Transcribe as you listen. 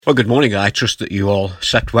Well, good morning. I trust that you all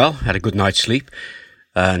slept well, had a good night's sleep,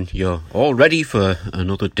 and you're all ready for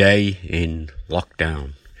another day in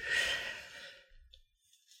lockdown.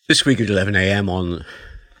 This week at 11 a.m. on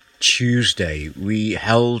Tuesday, we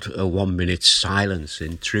held a 1-minute silence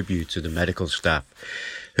in tribute to the medical staff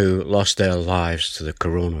who lost their lives to the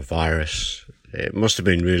coronavirus. It must have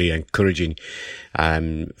been really encouraging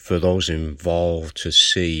for those involved to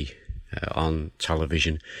see on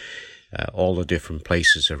television all the different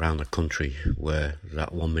places around the country where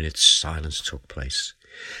that 1-minute silence took place.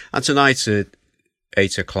 And tonight at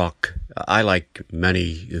 8 o'clock, I, like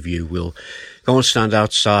many of you, will go and stand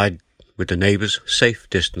outside with the neighbours, safe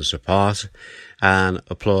distance apart, and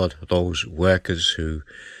applaud those workers who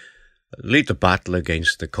lead the battle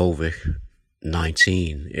against the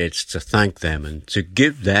COVID-19. It's to thank them and to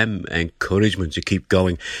give them encouragement to keep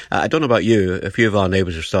going. I don't know about you, a few of our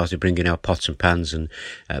neighbours have started bringing out pots and pans and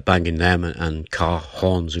banging them, and car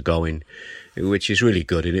horns are going, which is really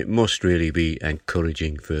good, and it must really be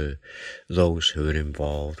encouraging for those who are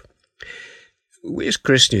involved. We as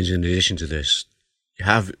Christians, in addition to this,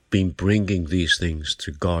 have been bringing these things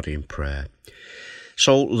to God in prayer.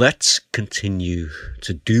 So let's continue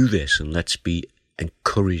to do this, and let's be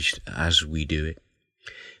encouraged as we do it.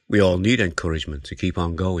 We all need encouragement to keep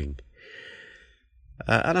on going.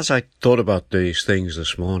 And as I thought about these things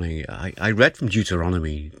this morning, I read from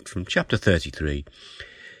Deuteronomy, from chapter 33.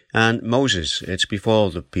 And Moses, it's before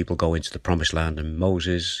the people go into the promised land, and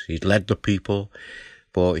Moses, he'd led the people,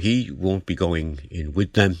 but he won't be going in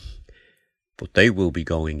with them, but they will be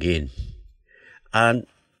going in. And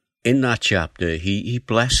in that chapter, he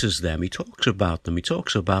blesses them. He talks about them. He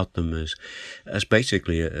talks about them as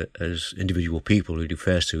basically as individual people. He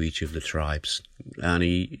refers to each of the tribes, and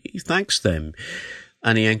he thanks them,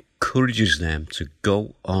 and he encourages them to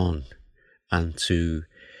go on and to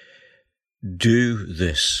do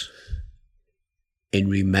this in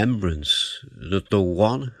remembrance that the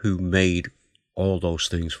one who made all those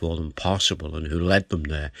things for them possible and who led them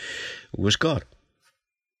there was God.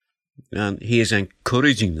 And he is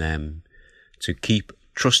encouraging them to keep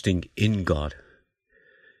trusting in God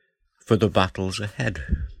for the battles ahead.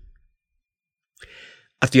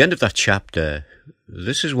 At the end of that chapter,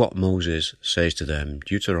 this is what Moses says to them,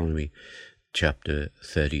 Deuteronomy chapter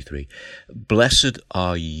 33. Blessed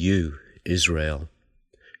are you, Israel.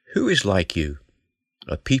 Who is like you,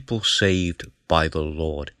 a people saved by the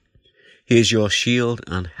Lord? He is your shield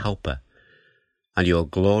and helper, and your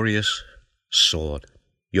glorious sword.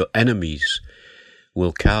 Your enemies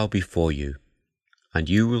will cower before you, and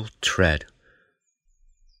you will tread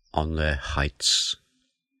on their heights.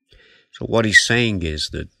 So what he's saying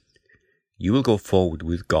is that you will go forward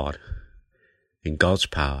with God, in God's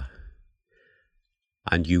power,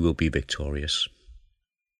 and you will be victorious.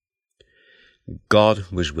 God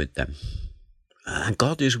was with them, and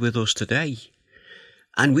God is with us today.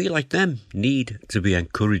 And we, like them, need to be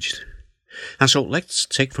encouraged. And so let's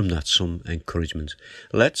take from that some encouragement.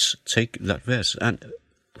 Let's take that verse. And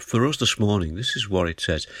for us this morning, this is what it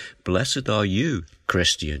says. Blessed are you,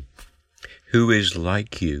 Christian, who is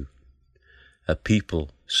like you, a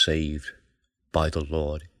people saved by the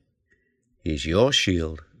Lord. He is your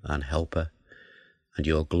shield and helper, and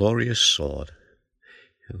your glorious sword.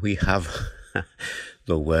 We have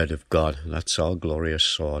the word of God. That's our glorious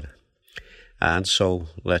sword. And so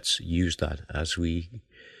let's use that as we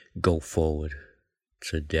go forward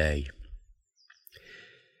today.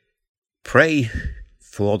 Pray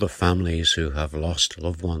for the families who have lost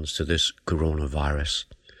loved ones to this coronavirus.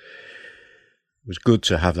 It was good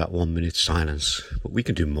to have that 1-minute silence, but we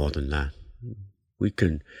can do more than that. We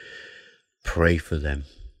can pray for them.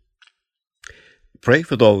 Pray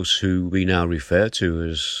for those who we now refer to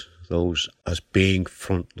as being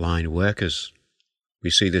frontline workers. We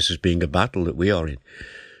see this as being a battle that we are in,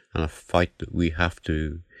 and a fight that we have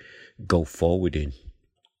to go forward in.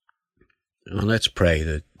 And let's pray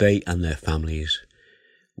that they and their families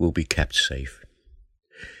will be kept safe.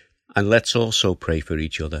 And let's also pray for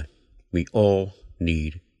each other. We all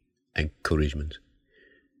need encouragement.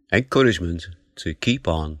 Encouragement to keep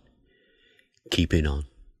on keeping on.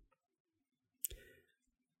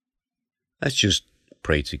 Let's just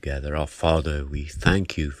pray together. Our Father, we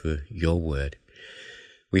thank you for your word.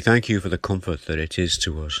 We thank you for the comfort that it is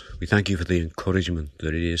to us. We thank you for the encouragement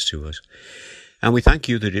that it is to us. And we thank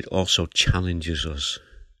you that it also challenges us.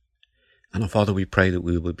 And, our Father, we pray that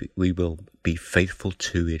we will be faithful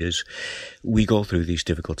to it as we go through these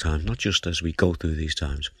difficult times, not just as we go through these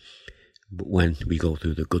times, but when we go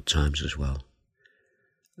through the good times as well.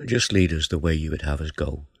 Just lead us the way you would have us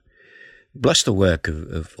go. Bless the work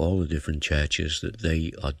of all the different churches that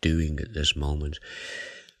they are doing at this moment.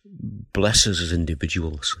 bless us as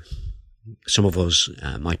individuals. Some of us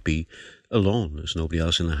might be alone. There's nobody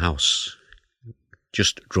else in the house.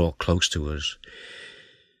 Just draw close to us.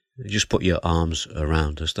 Just put your arms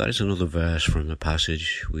around us. That is another verse from the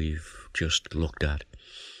passage we've just looked at.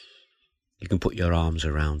 You can put your arms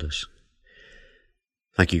around us.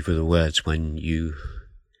 Thank you for the words when you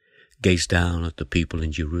gazed down at the people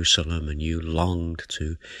in Jerusalem and you longed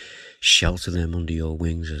to shelter them under your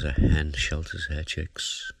wings as a hen shelters her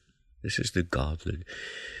chicks. This is the God that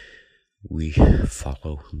we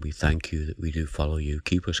follow, and we thank you that we do follow you.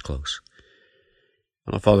 Keep us close.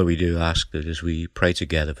 And Father, we do ask that as we pray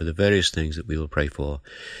together for the various things that we will pray for,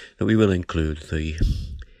 that we will include the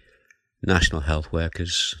national health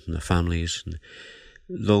workers and the families and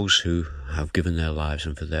those who have given their lives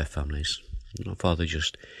and for their families. And Father,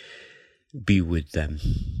 just be with them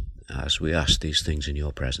as we ask these things in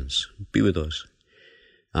your presence. Be with us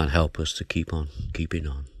and help us to keep on keeping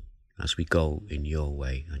on as we go in your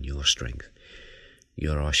way and your strength.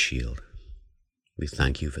 You're our shield. We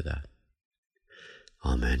thank you for that.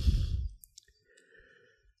 Amen.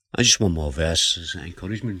 And just one more verse as an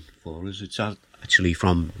encouragement for us. It's actually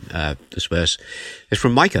from this verse. It's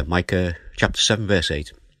from Micah chapter 7, verse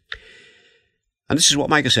 8. And this is what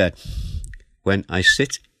Micah said. When I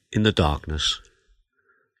sit in the darkness,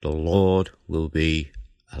 the Lord will be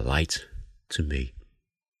a light to me.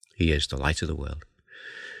 He is the light of the world.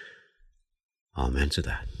 Amen to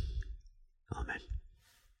that. Amen.